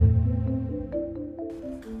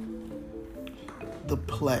the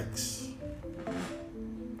PLEX.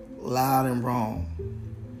 Loud and wrong.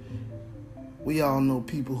 We all know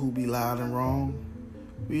people who be loud and wrong.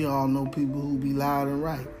 We all know people who be loud and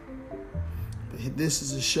right. But this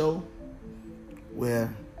is a show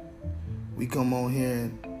where we come on here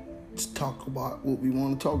and talk about what we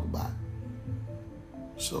want to talk about.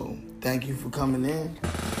 So thank you for coming in.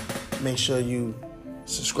 Make sure you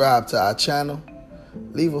subscribe to our channel.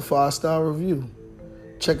 Leave a 5-star review.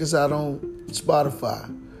 Check us out on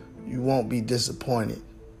Spotify. You won't be disappointed.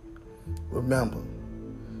 Remember,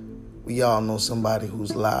 we all know somebody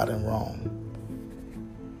who's loud and wrong.